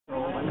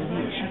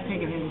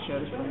taken him to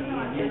shows for me,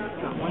 and he's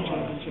got one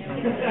championship. And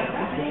it's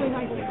really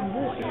nice looking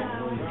boy,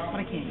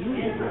 but I can't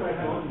use it because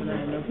I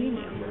have no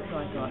female.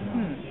 So I thought,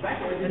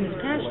 Then this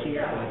past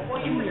year,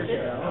 2 years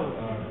ago,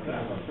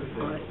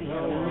 honestly,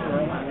 had a little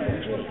girl out of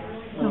the tree.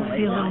 Don't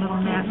feel a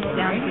little nasty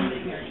down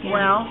here.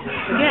 Well,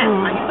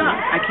 again, I'm stuck.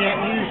 I can't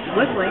use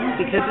whistling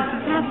because it's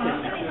his half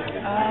sister.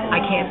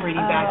 I can't breed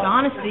him back to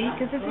honesty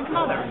because it's his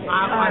mother.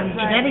 I'm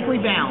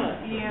genetically bound.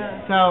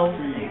 Yeah. So,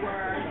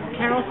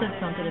 Carol said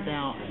something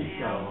about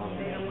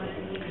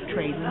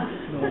trading.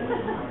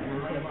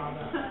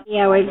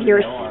 Yeah, if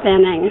you're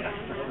spinning.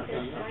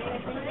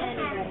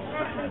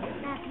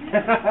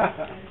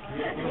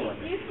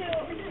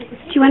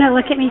 Do you want to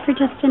look at me for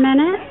just a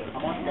minute?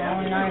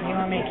 No, not if you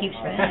want me to keep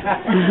spinning.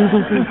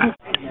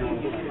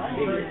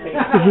 Do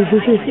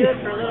it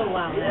for a little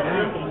while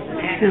now.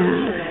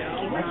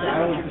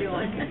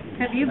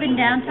 Have you been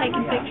down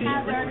taking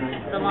pictures with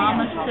the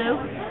llamas too?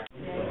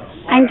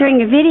 I'm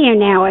doing a video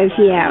now of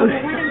you.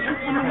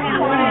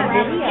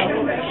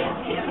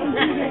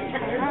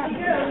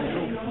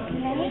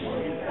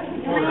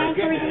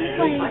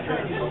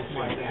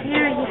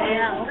 There you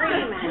go.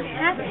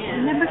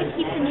 Remember to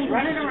keep the needle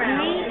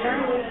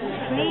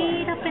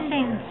straight up and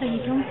down so you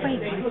don't break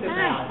it.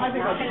 That's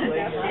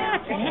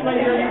it.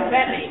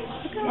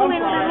 Look away a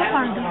little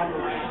harder.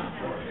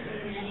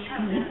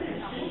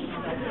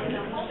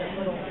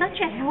 Such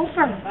a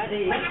helper. I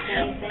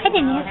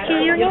didn't ask you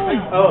your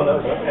name. Oh, that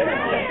was okay.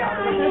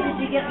 Did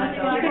you get much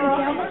water?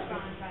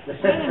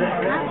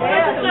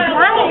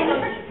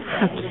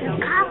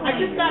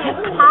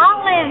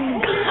 Colin.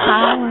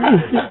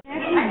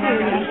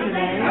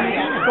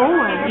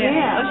 Going,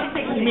 yeah.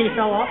 You mean it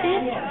fell off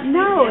yet?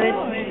 No, it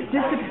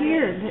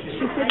disappeared.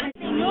 She said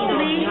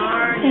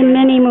A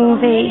mini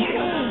movie.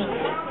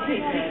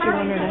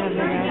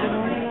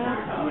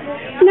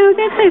 No,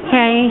 that's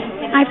okay.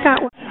 I've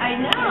got one. I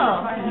know.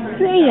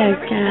 There you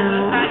go.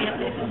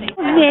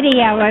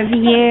 Video of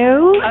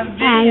you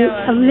and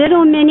a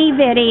little mini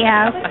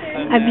video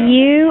of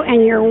you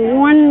and your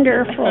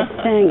wonderful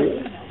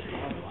things.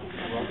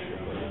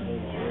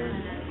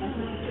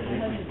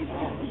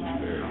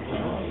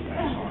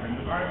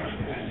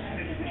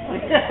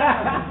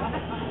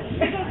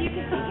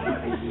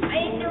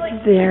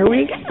 There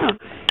we go.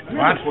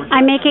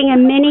 I'm making a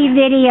mini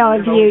video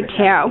of you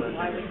two.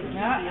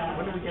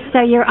 So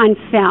you're on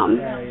film.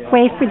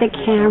 Wave for the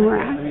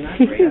camera.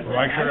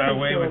 Why should I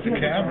wave at the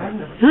camera?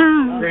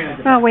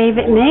 Well, wave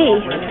at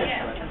me.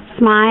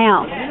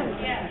 Smile.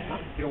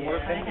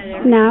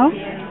 No?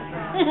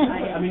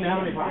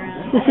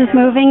 This is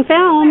moving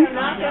film.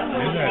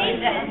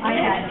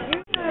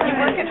 You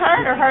working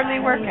hard or hardly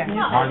working?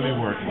 Hardly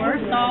working.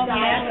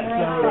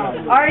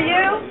 Are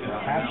you?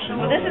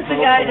 Well, this is the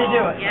guy to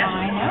do it.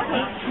 I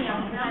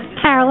know.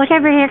 Carol, look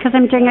over here because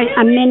I'm doing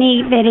a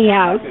mini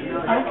video.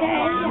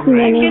 Okay.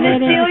 Mini I'm gonna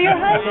video. steal your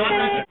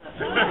husband.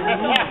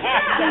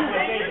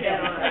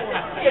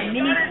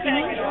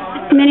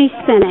 Mini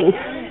spinning.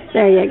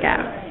 There you go.